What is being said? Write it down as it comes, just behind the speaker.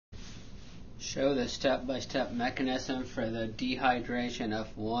Show the step-by-step mechanism for the dehydration of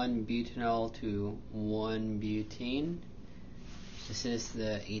 1-butanol to 1-butene. This is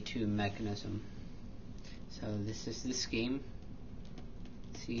the E2 mechanism. So this is the scheme.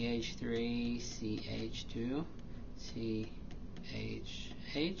 CH3, CH2, CHH,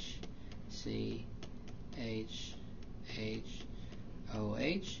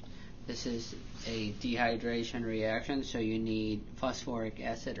 CHHOH. This is a dehydration reaction, so you need phosphoric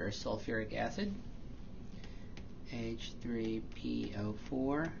acid or sulfuric acid.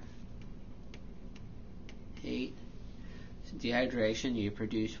 H3PO4, 8. So dehydration, you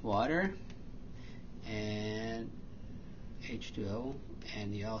produce water and H2O,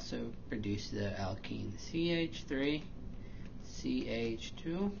 and you also produce the alkene CH3,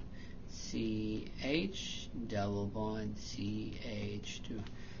 CH2, CH, double bond CH2.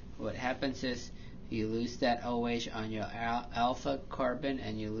 What happens is you lose that OH on your alpha carbon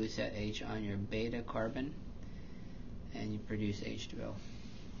and you lose that H on your beta carbon, and you produce H2O.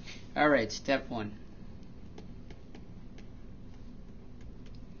 Alright, step 1.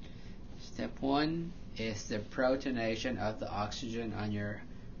 Step 1 is the protonation of the oxygen on your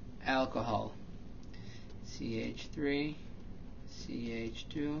alcohol. CH3,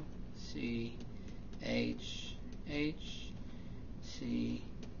 CH2, CH,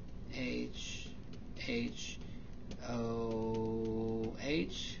 CHHOH.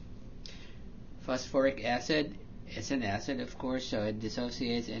 Phosphoric acid is an acid, of course, so it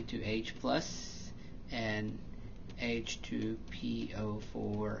dissociates into H plus and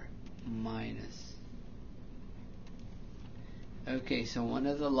H2PO4 minus. Okay, so one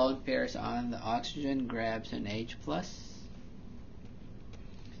of the lone pairs on the oxygen grabs an H plus.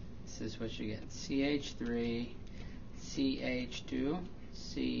 This is what you get: CH3, CH2,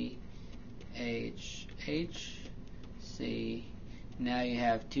 CHH, C. Now you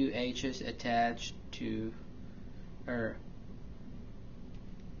have two H's attached to, or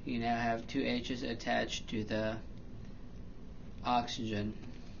you now have two H's attached to the oxygen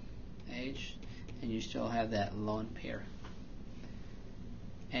H, and you still have that lone pair.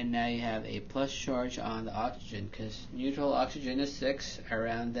 And now you have a plus charge on the oxygen, because neutral oxygen is 6.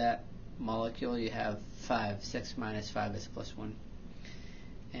 Around that molecule you have 5. 6 minus 5 is plus 1.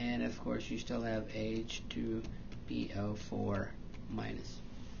 And of course you still have H2PO4 minus.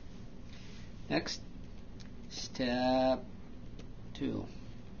 Next, step 2.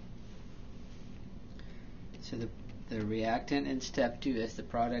 So the reactant in step 2 is the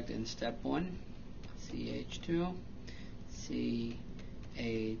product in step 1. CH2, CHH,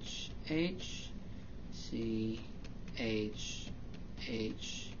 CHHOH,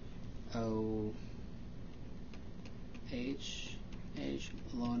 H,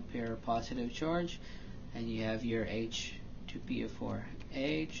 lone pair positive charge, and you have your H2PO4,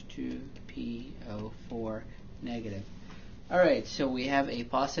 H2PO4 negative. Alright, so we have a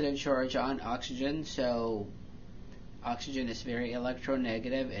positive charge on oxygen, so oxygen is very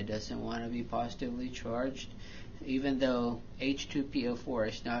electronegative. It doesn't want to be positively charged. Even though H2PO4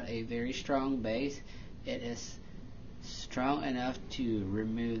 is not a very strong base, it is strong enough to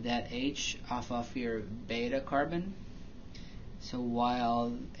remove that H off of your beta carbon. So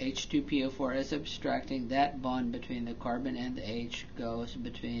while H2PO4 is abstracting, that bond between the carbon and the H goes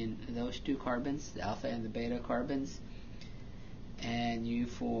between those two carbons, the alpha and the beta carbons, and you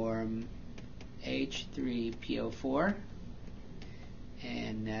form H3PO4,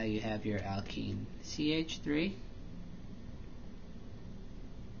 and now you have your alkene CH3.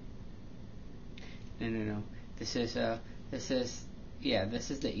 No. This is the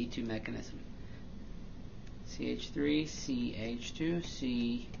E2 mechanism. CH3, CH2,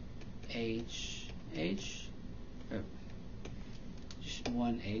 CHH, just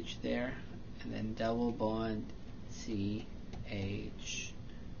one H there, and then double bond CH2.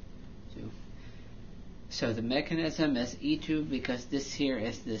 So the mechanism is E2 because this here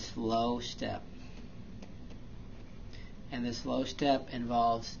is the slow step. And the slow step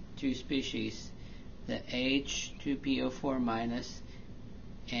involves two species, the H2PO4 minus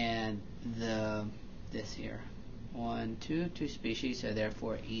and this here. 2 species, so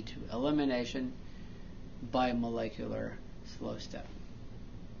therefore E2 elimination by molecular slow step.